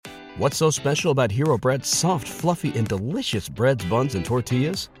What's so special about Hero Bread's soft, fluffy, and delicious breads, buns, and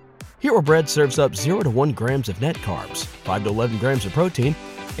tortillas? Hero Bread serves up 0 to 1 grams of net carbs, 5 to 11 grams of protein,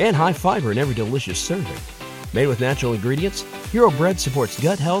 and high fiber in every delicious serving. Made with natural ingredients, Hero Bread supports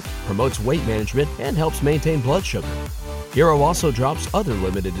gut health, promotes weight management, and helps maintain blood sugar. Hero also drops other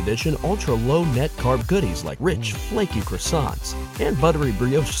limited edition ultra-low net carb goodies like rich, flaky croissants and buttery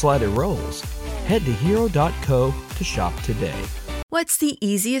brioche slider rolls. Head to hero.co to shop today. What's the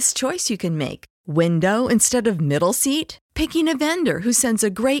easiest choice you can make? Window instead of middle seat? Picking a vendor who sends a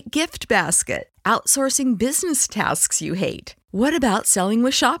great gift basket? Outsourcing business tasks you hate? What about selling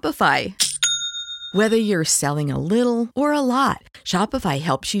with Shopify? Whether you're selling a little or a lot, Shopify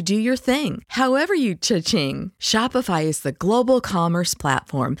helps you do your thing, however you cha-ching. Shopify is the global commerce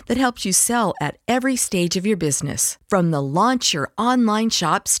platform that helps you sell at every stage of your business. From the launch your online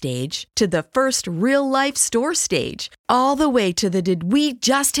shop stage to the first real-life store stage, all the way to the did we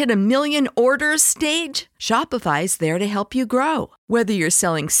just hit 1 million orders stage. Shopify's there to help you grow. Whether you're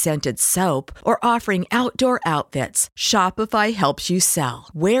selling scented soap or offering outdoor outfits, Shopify helps you sell.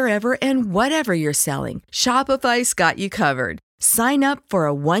 Wherever and whatever you're selling, Shopify's got you covered. Sign up for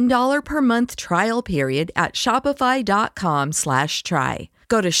a $1 per month trial period at shopify.com/try.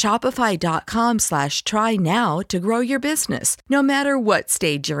 Go to shopify.com/try now to grow your business, no matter what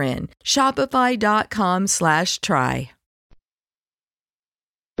stage you're in. Shopify.com/try.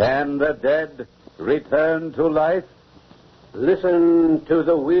 Can the dead return to life? Listen to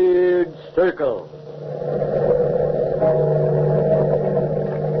the Weird Circle.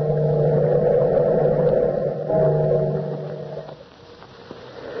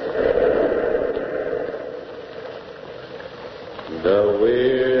 The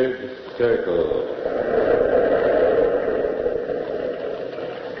Weird Circle.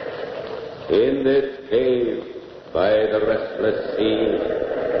 In this cave by the restless sea,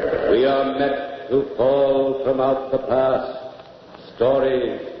 we are met to call from out the past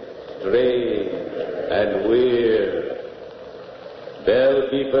stories strange and weird.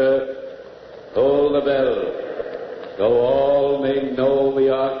 Bellkeeper, toll the bell, so all may know we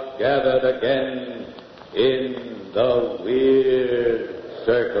are gathered again in the Weird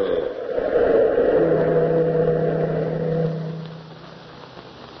Circle.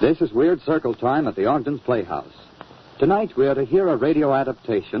 This is Weird Circle time at the Ogden's Playhouse. Tonight we are to hear a radio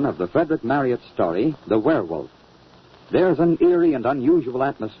adaptation of the Frederick Marriott story, The Werewolf. There's an eerie and unusual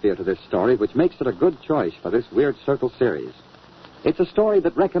atmosphere to this story which makes it a good choice for this Weird Circle series. It's a story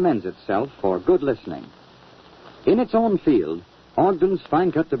that recommends itself for good listening. In its own field, Ogden's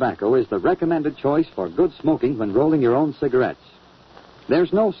Fine Cut Tobacco is the recommended choice for good smoking when rolling your own cigarettes.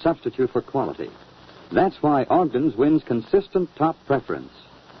 There's no substitute for quality. That's why Ogden's wins consistent top preference.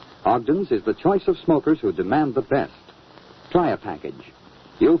 Ogden's is the choice of smokers who demand the best. Try a package.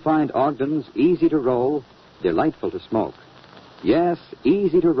 You'll find Ogden's easy to roll, delightful to smoke. Yes,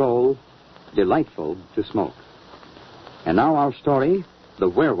 easy to roll, delightful to smoke. And now our story, The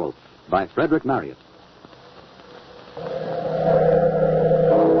Werewolf, by Frederick Marriott.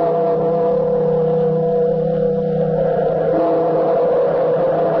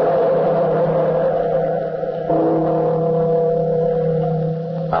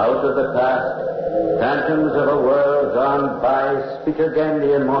 Out of the past, phantoms of a world gone by speak again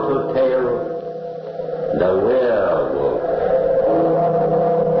the immortal tale, The Werewolf.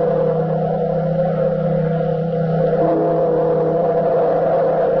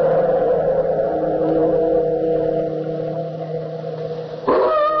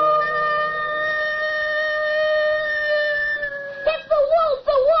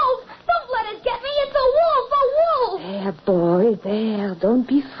 Don't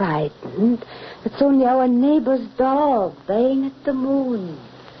be frightened. It's only our neighbor's dog baying at the moon.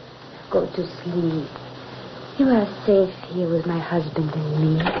 Go to sleep. You are safe here with my husband and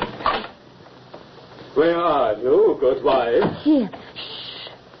me. Where are you, good wife? Here. Shh.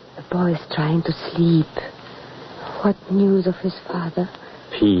 The boy is trying to sleep. What news of his father?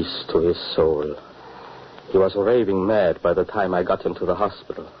 Peace to his soul. He was raving mad by the time I got him to the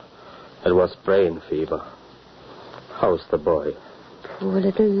hospital. It was brain fever. How's the boy? Poor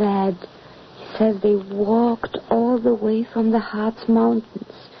little lad. He says they walked all the way from the Harz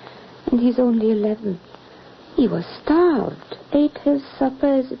Mountains. And he's only 11. He was starved. Ate his supper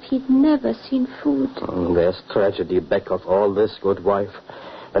as if he'd never seen food. There's tragedy back of all this, good wife.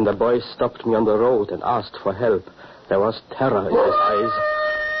 When the boy stopped me on the road and asked for help, there was terror in his eyes.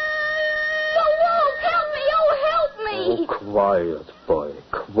 The wolf! Help me! Oh, help me! Oh, quiet, boy,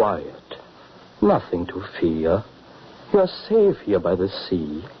 quiet. Nothing to fear. You're safe here by the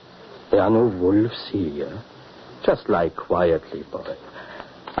sea. There are no wolves here. Just lie quietly, boy.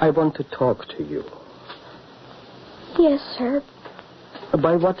 I want to talk to you. Yes, sir.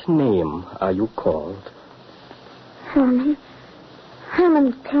 By what name are you called? Herman.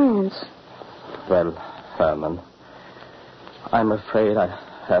 Herman Krantz. Well, Herman, I'm afraid I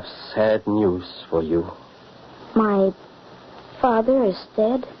have sad news for you. My father is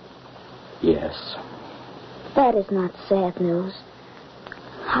dead? Yes. That is not sad news.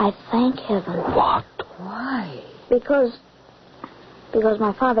 I thank heaven. What? Why? Because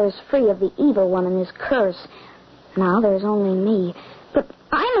my father is free of the evil one and his curse. Now there's only me. But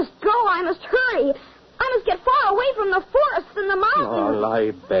I must go. I must hurry. I must get far away from the forests and the mountains. Oh,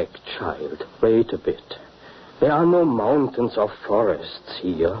 lie back, child. Wait a bit. There are no mountains or forests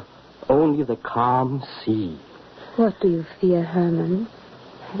here. Only the calm sea. What do you fear, Herman?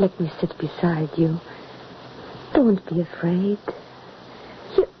 Let me sit beside you. Don't be afraid.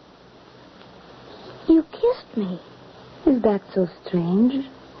 You kissed me. Is that so strange?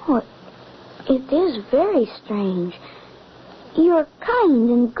 Oh, it is very strange. You're kind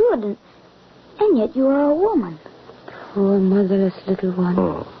and good, and yet you are a woman. Poor motherless little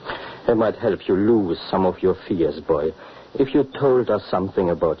one. It might help you lose some of your fears, boy, if you told us something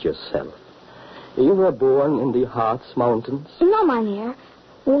about yourself. You were born in the Harz Mountains? No, mynheer.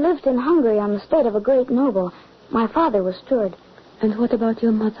 We lived in Hungary on the estate of a great noble. My father was steward. And what about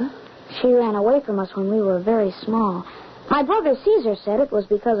your mother? She ran away from us when we were very small. My brother Caesar said it was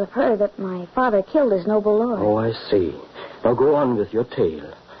because of her that my father killed his noble lord. Oh, I see. Now go on with your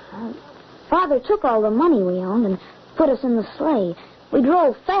tale. Father took all the money we owned and put us in the sleigh. We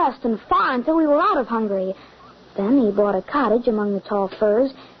drove fast and far until we were out of Hungary. Then he bought a cottage among the tall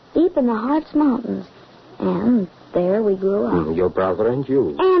firs deep in the Harz Mountains. And there we grew up. Your brother and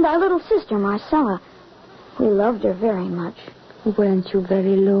you. And our little sister, Marcella. We loved her very much. Weren't you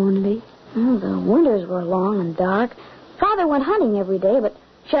very lonely? The winters were long and dark. Father went hunting every day, but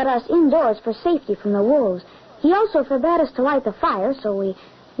shut us indoors for safety from the wolves. He also forbade us to light the fire, so we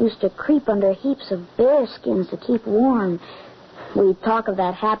used to creep under heaps of bear skins to keep warm. We'd talk of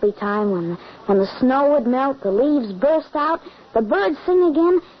that happy time when the snow would melt, the leaves burst out, the birds sing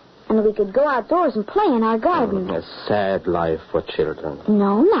again, and we could go outdoors and play in our garden. A sad life for children.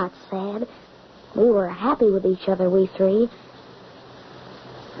 No, not sad. We were happy with each other, we three.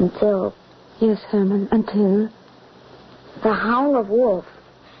 Until... Yes, Herman, until... the howl of wolf.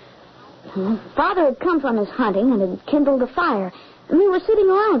 Father had come from his hunting and had kindled a fire, and we were sitting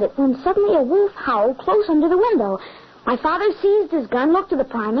around it when suddenly a wolf howled close under the window. My father seized his gun, looked to the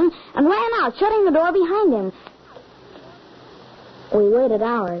priming, and ran out, shutting the door behind him. We waited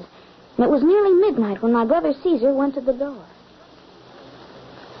hours, and it was nearly midnight when my brother Caesar went to the door.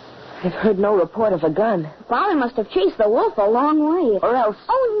 I've heard no report of a gun. Father must have chased the wolf a long way. Or else...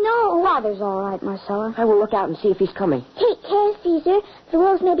 Oh, no. Father's all right, Marcella. I will look out and see if he's coming. Take care, Caesar. The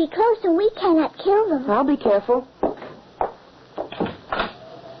wolves may be close and we cannot kill them. I'll be careful.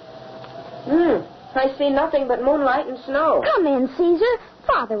 I see nothing but moonlight and snow. Come in, Caesar.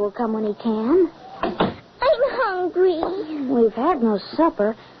 Father will come when he can. I'm hungry. We've had no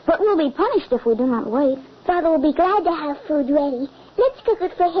supper, but we'll be punished if we do not wait. Father will be glad to have food ready. Let's cook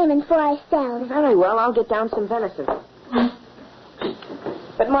it for him and for ourselves. Very well, I'll get down some venison.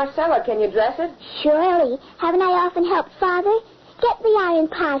 But, Marcella, can you dress it? Surely. Haven't I often helped Father? Get the iron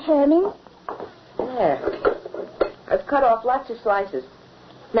pot, Herman. There. I've cut off lots of slices.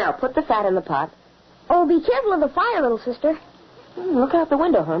 Now, put the fat in the pot. Oh, be careful of the fire, little sister. Look out the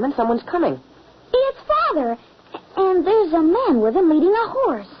window, Herman. Someone's coming. It's Father. And there's a man with him leading a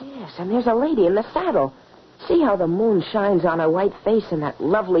horse. Yes, and there's a lady in the saddle. See how the moon shines on her white face and that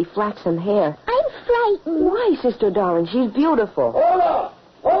lovely flaxen hair. I'm frightened. Why, sister darling? She's beautiful. Hola!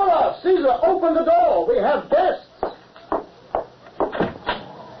 Hola! Caesar, open the door. We have guests.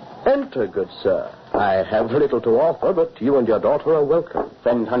 Enter, good sir. I have little to offer, but you and your daughter are welcome.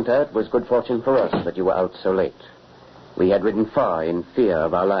 Friend Hunter, it was good fortune for us that you were out so late. We had ridden far in fear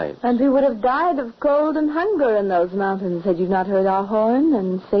of our lives. And we would have died of cold and hunger in those mountains had you not heard our horn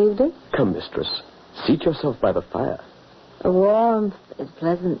and saved us. Come, mistress. Seat yourself by the fire. The warmth is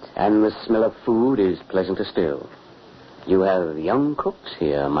pleasant. And the smell of food is pleasanter still. You have young cooks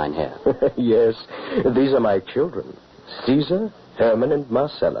here, mynheer. Yes, these are my children. Caesar, Herman, and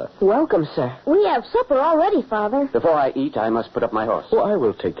Marcella. Welcome, sir. We have supper already, Father. Before I eat, I must put up my horse. Oh, I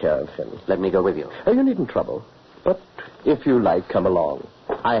will take care of him. Let me go with you. You needn't trouble. But if you like, come along.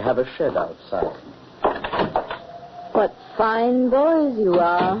 I have a shed outside. What fine boys you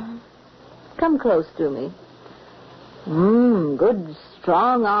are. Come close to me. Good,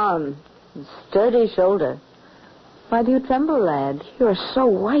 strong arm. Sturdy shoulder. Why do you tremble, lad? You're so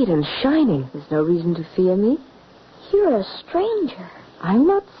white and shining. There's no reason to fear me. You're a stranger. I'm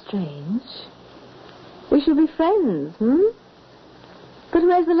not strange. We shall be friends, But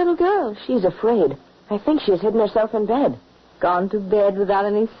where's the little girl? She's afraid. I think she's hidden herself in bed. Gone to bed without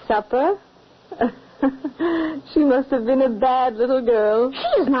any supper? She must have been a bad little girl.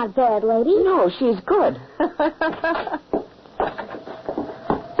 She is not bad, lady. No, she's good.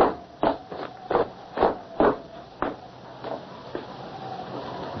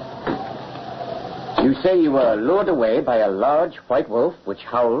 You say you were lured away by a large white wolf which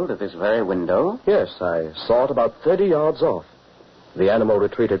howled at this very window? Yes, I saw it about 30 yards off. The animal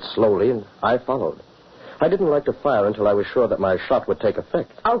retreated slowly, and I followed. I didn't like to fire until I was sure that my shot would take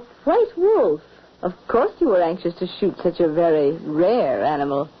effect. A white wolf? Of course you were anxious to shoot such a very rare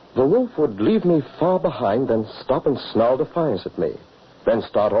animal. The wolf would leave me far behind, then stop and snarl defiance at me, then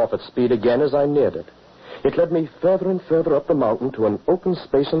start off at speed again as I neared it. It led me further and further up the mountain to an open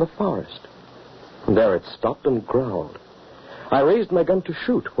space in the forest. And there it stopped and growled. I raised my gun to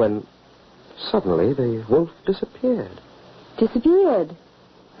shoot when suddenly the wolf disappeared. Disappeared?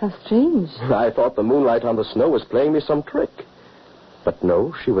 How strange. I thought the moonlight on the snow was playing me some trick. But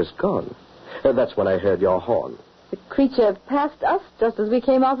no, she was gone. That's when I heard your horn. The creature passed us just as we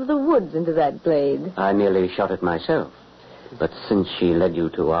came out of the woods into that glade. I nearly shot it myself. But since she led you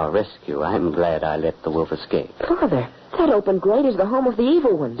to our rescue, I'm glad I let the wolf escape. Father, that open glade is the home of the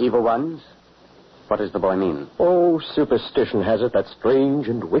evil ones. Evil ones? What does the boy mean? Oh, superstition has it that strange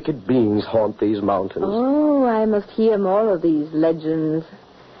and wicked beings haunt these mountains. Oh, I must hear more of these legends.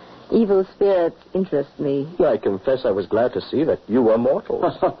 Evil spirits interest me. I confess I was glad to see that you were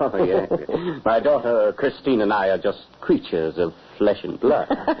mortals. Oh, yes. My daughter Christine and I are just creatures of flesh and blood.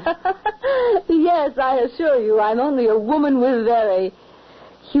 Yes, I assure you, I'm only a woman with very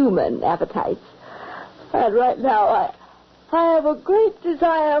human appetites. And right now, I have a great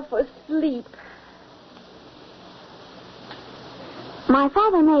desire for sleep. My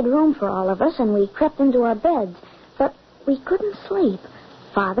father made room for all of us, and we crept into our beds. But we couldn't sleep.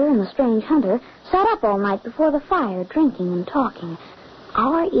 Father and the strange hunter sat up all night before the fire, drinking and talking.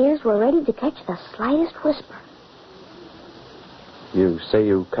 Our ears were ready to catch the slightest whisper. You say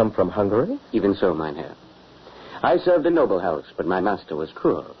you come from Hungary? Even so, mynheer. I served a noble house, but my master was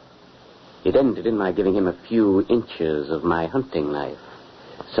cruel. It ended in my giving him a few inches of my hunting knife.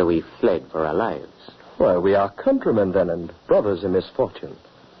 So we fled for our lives. Well, we are countrymen then, and brothers in misfortune.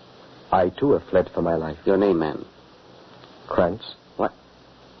 I, too, have fled for my life. Your name, ma'am? Krantz. What?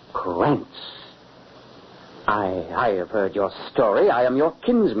 Krantz? I have heard your story. I am your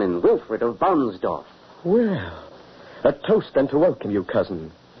kinsman, Wilfred of Bonsdorf. Well, a toast then to welcome you,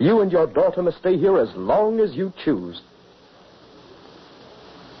 cousin. You and your daughter must stay here as long as you choose.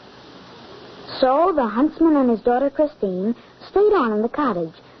 So the huntsman and his daughter Christine stayed on in the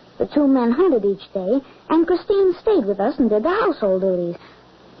cottage. The two men hunted each day, and Christine stayed with us and did the household duties.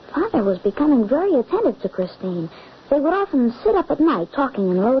 Father was becoming very attentive to Christine. They would often sit up at night talking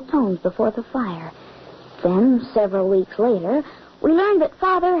in low tones before the fire. Then, several weeks later, we learned that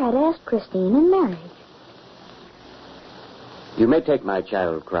Father had asked Christine in marriage. You may take my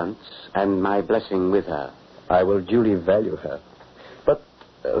child, Krantz, and my blessing with her. I will duly value her. But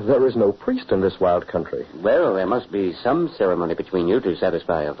there is no priest in this wild country. Well, there must be some ceremony between you to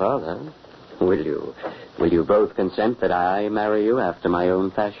satisfy your father. Will you both consent that I marry you after my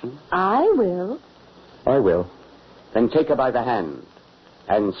own fashion? I will. I will. Then take her by the hand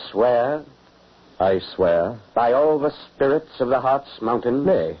and swear. I swear. By all the spirits of the Hartz Mountain.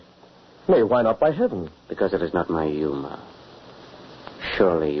 Nay, why not by heaven? Because it is not my humor.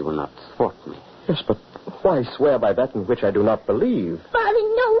 Surely you will not thwart me. Yes, but why swear by that in which I do not believe? Father,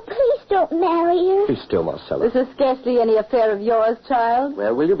 no, please don't marry her. Be still, Marcella. This is scarcely any affair of yours, child.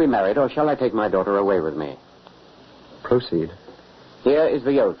 Well, will you be married, or shall I take my daughter away with me? Proceed. Here is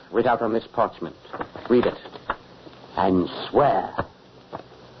the oath writ out on this parchment. Read it. And swear.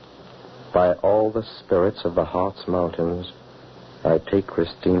 By all the spirits of the Hartz Mountains, I take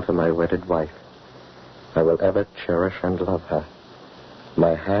Christine for my wedded wife. I will ever cherish and love her.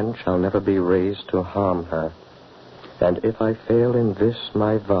 My hand shall never be raised to harm her. And if I fail in this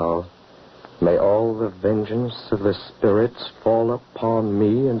my vow, may all the vengeance of the spirits fall upon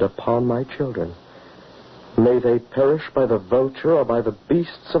me and upon my children. May they perish by the vulture or by the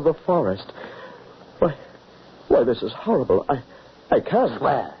beasts of the forest. Why, this is horrible. I can't.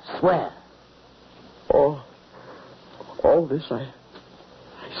 Swear. All this I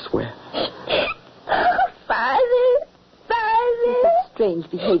swear. Father. Strange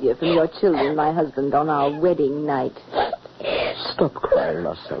behavior from your children, my husband, on our wedding night. Stop crying,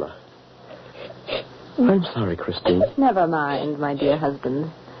 Marcella. I'm sorry, Christine. Never mind, my dear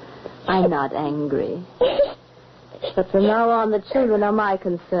husband. I'm not angry. But from now on, the children are my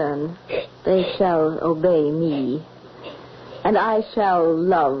concern. They shall obey me. And I shall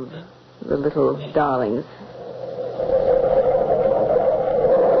love the little darlings.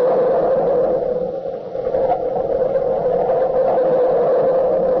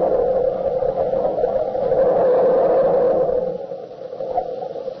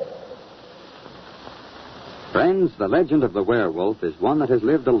 Friends, the legend of the werewolf is one that has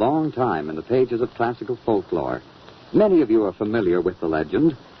lived a long time in the pages of classical folklore. Many of you are familiar with the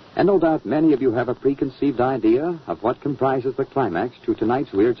legend, and no doubt many of you have a preconceived idea of what comprises the climax to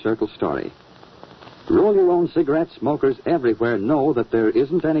tonight's Weird Circle story. Roll-your-own cigarette smokers everywhere know that there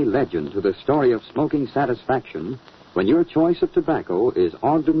isn't any legend to the story of smoking satisfaction when your choice of tobacco is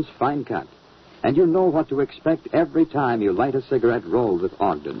Ogden's Fine Cut, and you know what to expect every time you light a cigarette rolled with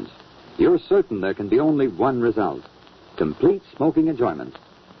Ogden's. You're certain there can be only one result: complete smoking enjoyment.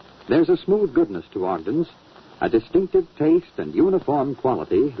 There's a smooth goodness to Ogden's, a distinctive taste and uniform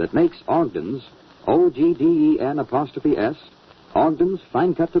quality that makes Ogden's, O-G-D-E-N''S, Ogden's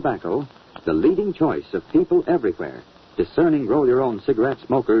Fine Cut Tobacco, the leading choice of people everywhere, discerning roll-your-own cigarette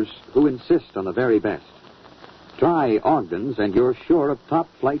smokers who insist on the very best. Try Ogden's and you're sure of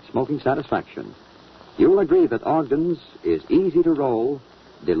top-flight smoking satisfaction. You'll agree that Ogden's is easy to roll,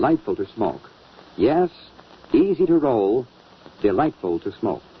 delightful to smoke. Yes, easy to roll, delightful to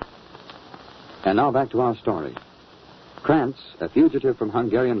smoke. And now back to our story. Krantz, a fugitive from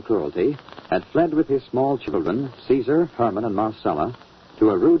Hungarian cruelty, had fled with his small children, Caesar, Herman, and Marcella, to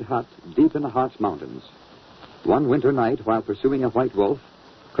a rude hut deep in the Harz Mountains. One winter night, while pursuing a white wolf,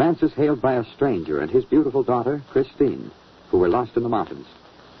 Krantz is hailed by a stranger and his beautiful daughter, Christine, who were lost in the mountains.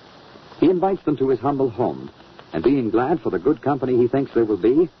 He invites them to his humble home, and being glad for the good company he thinks they will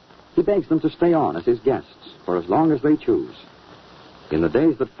be, he begs them to stay on as his guests for as long as they choose. In the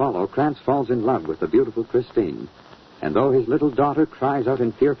days that follow, Krantz falls in love with the beautiful Christine, and though his little daughter cries out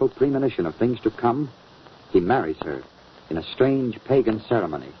in fearful premonition of things to come, he marries her in a strange pagan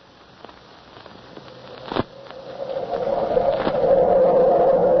ceremony.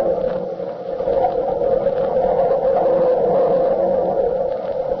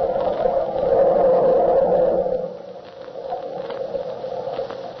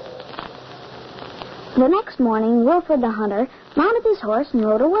 The next morning, Wilfred the hunter mounted his horse and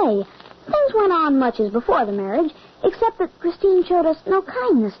rode away. Things went on much as before the marriage, except that Christine showed us no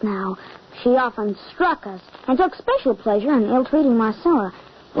kindness now. She often struck us and took special pleasure in ill-treating Marcella.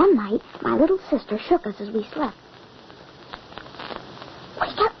 One night, my little sister shook us as we slept.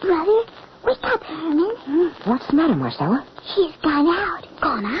 Wake up, brother. Wake up, Herman. What's the matter, Marcella? She's gone out.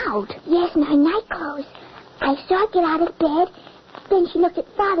 Gone out? Yes, in her night clothes. I saw her get out of bed. Then she looked at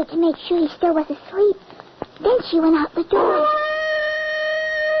Father to make sure he still was asleep. Then she went out the door.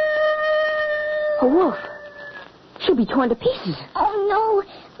 A wolf. She'll be torn to pieces. Oh, no.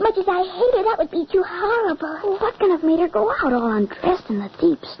 Much as I hate her, that would be too horrible. Well, what can have made her go out all undressed in the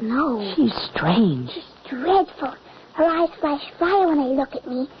deep snow? She's strange. She's dreadful. Her eyes flash fire when they look at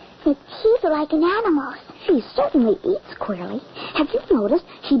me. Her teeth are like an animal's. She certainly eats queerly. Have you noticed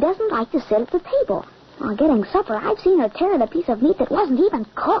she doesn't like to sit at the table? While getting supper, I've seen her tear at a piece of meat that wasn't even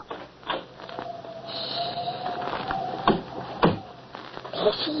cooked.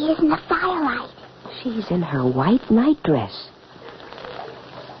 There she is in the firelight. She's in her white nightdress.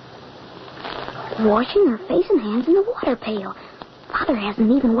 Washing her face and hands in the water pail. Father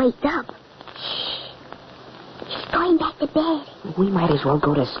hasn't even waked up. She's going back to bed. We might as well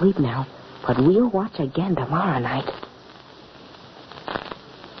go to sleep now, but we'll watch again tomorrow night.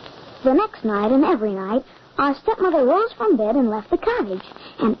 The next night and every night, our stepmother rose from bed and left the cottage.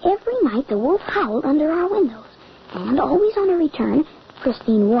 And every night the wolf howled under our windows. And always on her return,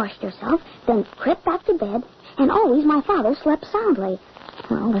 Christine washed herself, then crept back to bed, and always my father slept soundly.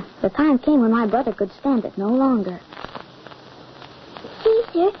 Well, the time came when my brother could stand it no longer.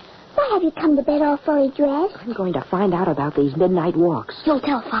 Caesar, why have you come to bed all fully dressed? I'm going to find out about these midnight walks. You'll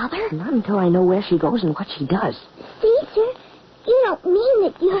tell Father? Not until I know where she goes and what she does. Caesar, you don't mean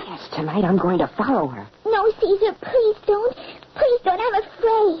that you... Yes, tonight I'm going to follow her. No, Caesar, please don't. Please don't. I'm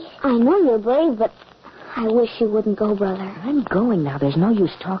afraid. I know you're brave, but I wish you wouldn't go, brother. I'm going now. There's no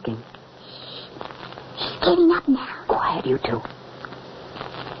use talking. She's getting up now. Quiet, you two.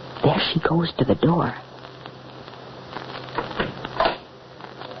 There she goes to the door.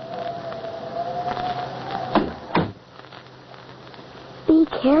 Be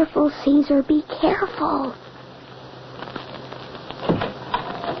careful, Caesar. Be careful.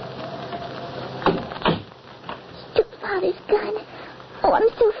 She took Father's gun. Oh, I'm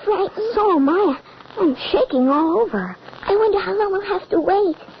so frightened. So am I. I'm shaking all over. I wonder how long we'll have to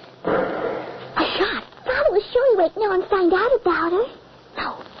wait. A shot. Father was sure we wake now and find out about her?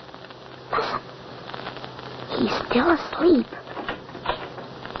 No. Listen. He's still asleep.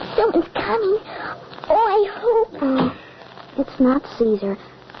 Someone's coming. Oh, I hope. It's not Caesar.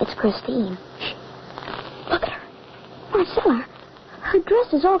 It's Christine. Shh. Look at her. Marcella, her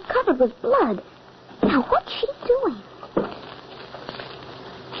dress is all covered with blood. Now, what's she doing?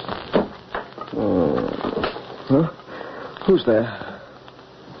 Huh? Who's there?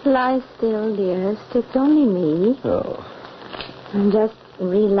 Lie still, dearest. It's only me. Oh. I'm just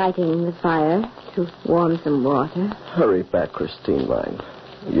relighting the fire to warm some water. Hurry back, Christine mine.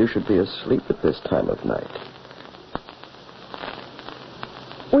 You should be asleep at this time of night.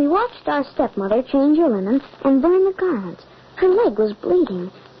 We watched our stepmother change her linen and burn the garments. Her leg was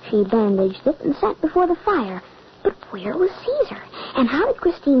bleeding. She bandaged it and sat before the fire. But where was Caesar? And how did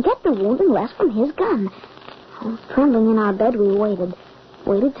Christine get the wound unless from his gun? Oh, trembling in our bed, we waited.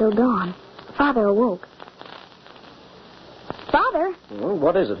 Waited till dawn. Father awoke. Father? Well,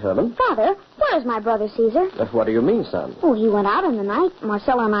 what is it, Herman? Father, where's my brother Caesar? What do you mean, son? Oh, he went out in the night.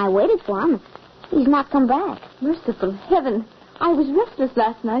 Marcella and I waited for him. He's not come back. Merciful heaven. I was restless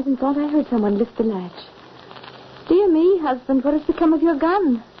last night and thought I heard someone lift the latch. Dear me, husband, what has become of your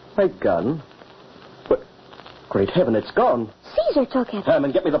gun? My gun? What? Great heaven, it's gone. Caesar took it.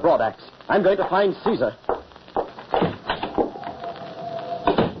 Herman, get me the broadaxe. I'm going to find Caesar.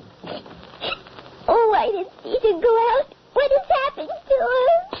 Oh, why did Caesar go out? What has happened to her?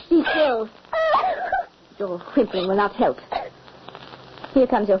 Be still. Your whimpering will not help. Here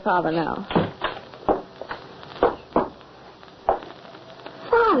comes your father now.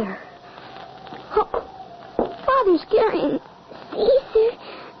 Father. Oh, Father's carrying Caesar.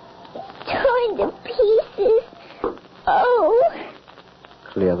 Torn to pieces. Oh.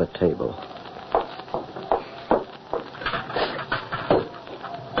 Clear the table.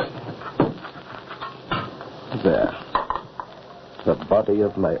 There. The body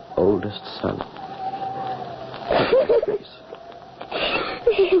of my oldest son.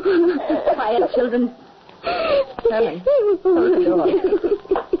 Quiet, children. Herman, open the door.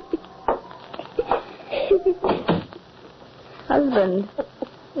 Husband,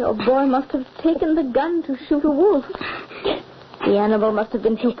 your boy must have taken the gun to shoot a wolf. The animal must have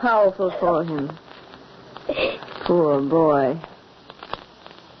been too powerful for him. Poor boy.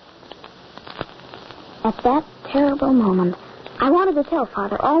 At that terrible moment, I wanted to tell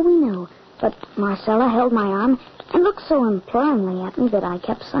Father all we knew, but Marcella held my arm and looked so imploringly at me that I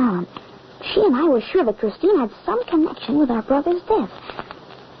kept silent. She and I were sure that Christine had some connection with our brother's death.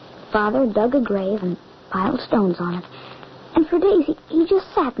 Father dug a grave and piled stones on it. And for days he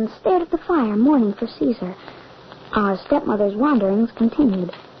just sat and stared at the fire, mourning for Caesar. Our stepmother's wanderings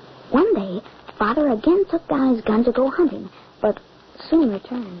continued. One day, Father again took down his gun to go hunting, but soon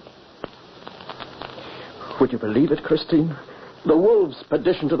returned. Would you believe it, Christine? The wolves,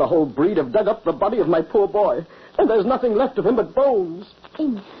 perdition to the whole breed, have dug up the body of my poor boy, and there's nothing left of him but bones.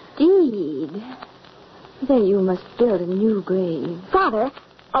 Indeed. Then you must build a new grave. Father,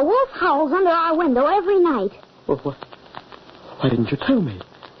 a wolf howls under our window every night. Well, what? Why didn't you tell me?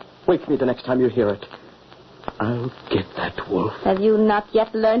 Wake me the next time you hear it. I'll get that wolf. Have you not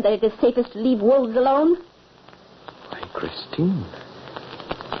yet learned that it is safest to leave wolves alone? Why, Christine,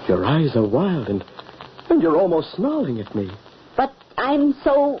 your eyes are wild and you're almost snarling at me. But I'm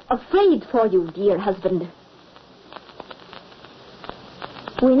so afraid for you, dear husband.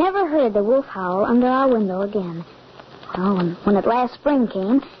 We never heard the wolf howl under our window again. Well, when at last spring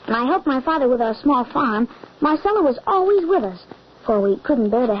came, and I helped my father with our small farm, Marcella was always with us, for we couldn't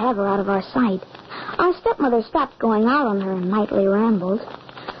bear to have her out of our sight. Our stepmother stopped going out on her nightly rambles.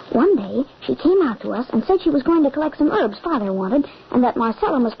 One day, she came out to us and said she was going to collect some herbs Father wanted, and that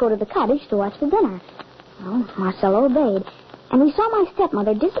Marcella must go to the cottage to watch the dinner. Well, Marcella obeyed, and we saw my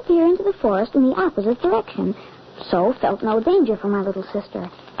stepmother disappear into the forest in the opposite direction, so felt no danger for my little sister.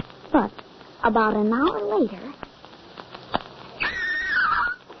 But about an hour later...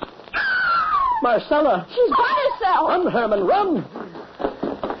 Marcella! She's got herself! Run, Herman, run!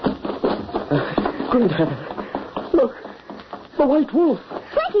 Great heaven. Look, the white wolf.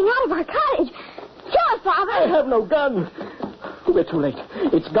 Slinking out of our cottage. Kill her, Father! I have no gun. We're too late.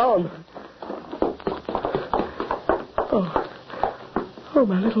 It's gone. Oh,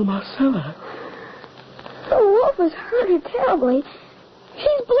 my little Marcella. The wolf has hurt her terribly.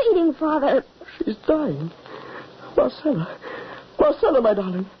 She's bleeding, Father. She's dying. Marcella, my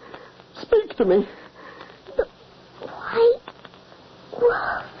darling. Speak to me. The white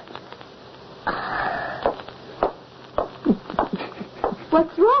wolf.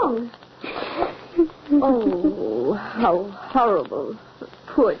 What's wrong? Oh, how horrible.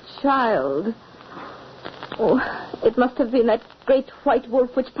 Poor child. Oh, it must have been that great white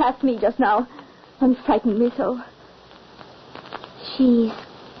wolf which passed me just now and frightened me so. She's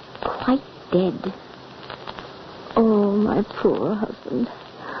quite dead. Oh, my poor husband.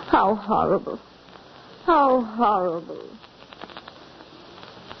 How horrible. How horrible.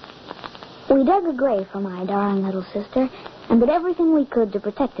 We dug a grave for my darling little sister and did everything we could to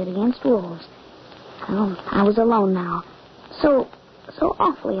protect it against wolves. Oh, I was alone now. So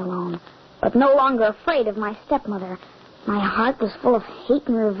awfully alone. But no longer afraid of my stepmother. My heart was full of hate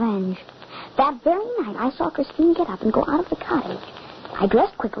and revenge. That very night, I saw Christine get up and go out of the cottage. I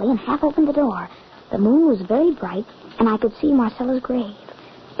dressed quickly and half opened the door. The moon was very bright, and I could see Marcella's grave.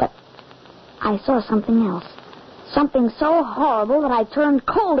 But I saw something else. Something so horrible that I turned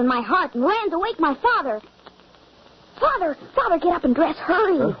cold in my heart and ran to wake my father. Father, get up and dress.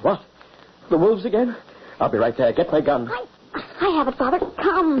 Hurry. What? The wolves again? I'll be right there. Get my gun. I have it, Father.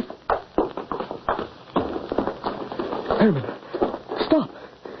 Come. Herman, stop.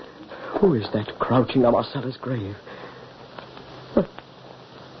 Who is that crouching on Marcella's grave?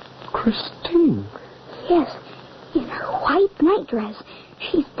 Christine. Yes, in her white nightdress.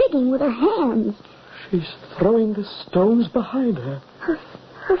 She's digging with her hands. She's throwing the stones behind her. Her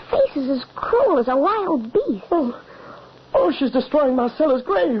face is as cruel as a wild beast. Oh, she's destroying Marcella's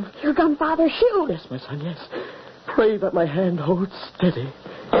grave. Your gun, Father, shoot. Yes, my son, yes. Pray that my hand holds steady.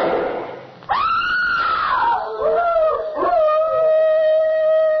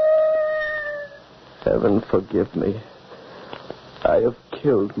 Heaven forgive me. I have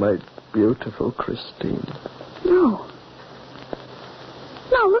killed my beautiful Christine. No,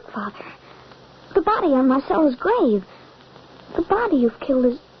 look, Father. The body on Marcella's grave. The body you've killed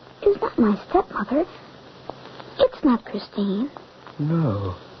is not my stepmother. It's not Christine.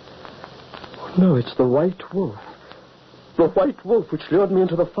 No, it's the white wolf. The white wolf which lured me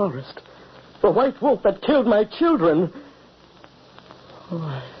into the forest. The white wolf that killed my children.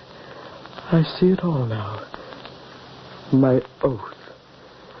 Oh, I see it all now. My oath.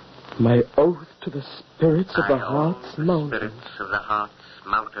 My oath to the spirits of the Heart's Mountain. Spirits of the Heart's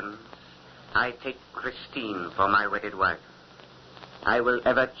Mountain, I take Christine for my wedded wife. I will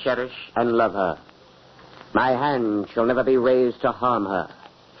ever cherish and love her. My hand shall never be raised to harm her.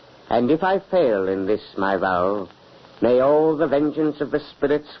 And if I fail in this my vow, may all the vengeance of the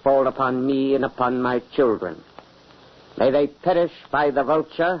spirits fall upon me and upon my children. May they perish by the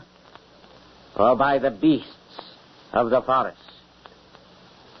vulture or by the beasts of the forest.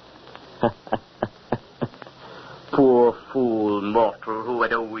 Poor fool mortal who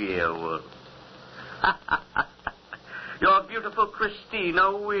had a werewolf. Your beautiful Christine,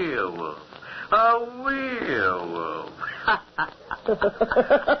 a werewolf. A werewolf.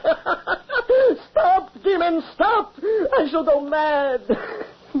 Stop, demon, stop! I shall go mad.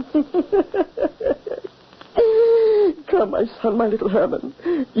 Come, my son, my little Herman.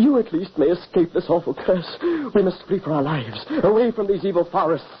 You at least may escape this awful curse. We must flee for our lives, away from these evil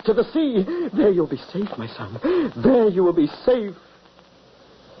forests, to the sea. There you'll be safe, my son. There you will be safe.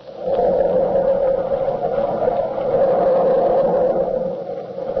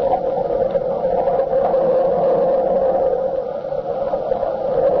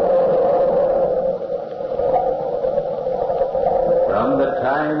 From the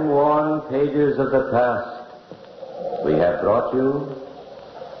time-worn pages of the past, we have brought you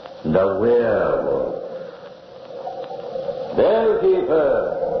the Werewolf. Bellkeeper,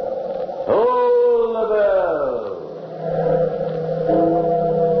 toll the bell.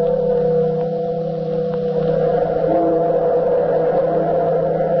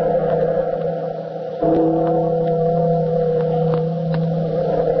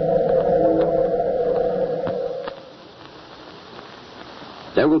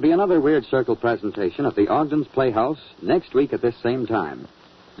 There will be another Weird Circle presentation at the Ogden's Playhouse next week at this same time.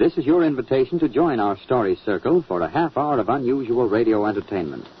 This is your invitation to join our Story Circle for a half hour of unusual radio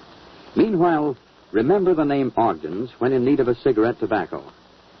entertainment. Meanwhile, remember the name Ogden's when in need of a cigarette tobacco.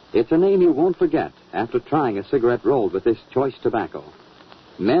 It's a name you won't forget after trying a cigarette rolled with this choice tobacco.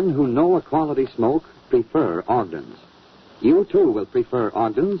 Men who know a quality smoke prefer Ogden's. You, too, will prefer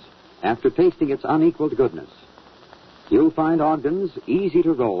Ogden's after tasting its unequaled goodness. You'll find Ogden's easy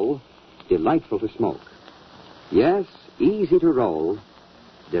to roll, delightful to smoke. Yes, easy to roll,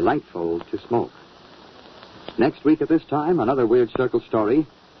 delightful to smoke. Next week at this time, another Weird Circle story,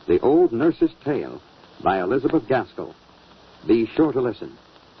 The Old Nurse's Tale, by Elizabeth Gaskell. Be sure to listen.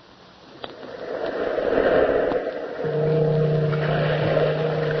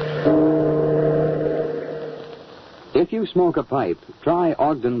 If you smoke a pipe, try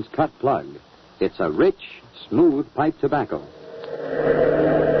Ogden's Cut Plug. It's a rich, smooth pipe tobacco.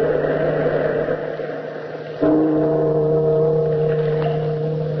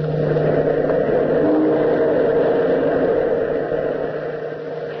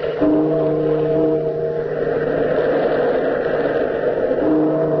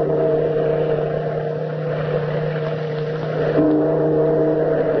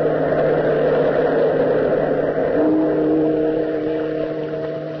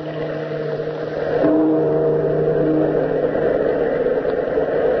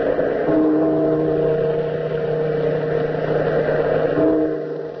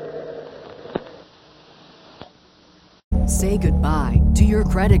 say goodbye to your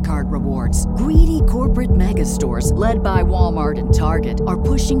credit card rewards. Greedy corporate mega stores, led by Walmart and Target, are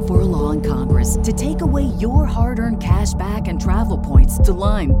pushing for a law in Congress to take away your hard-earned cash back and travel points to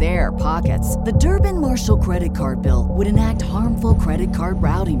line their pockets. The Durbin-Marshall credit card bill would enact harmful credit card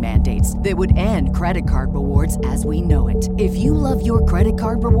routing mandates that would end credit card rewards as we know it. If you love your credit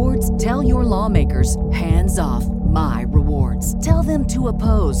card rewards, tell your lawmakers, hands off my rewards. Tell them to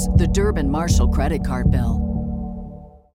oppose the Durbin-Marshall credit card bill.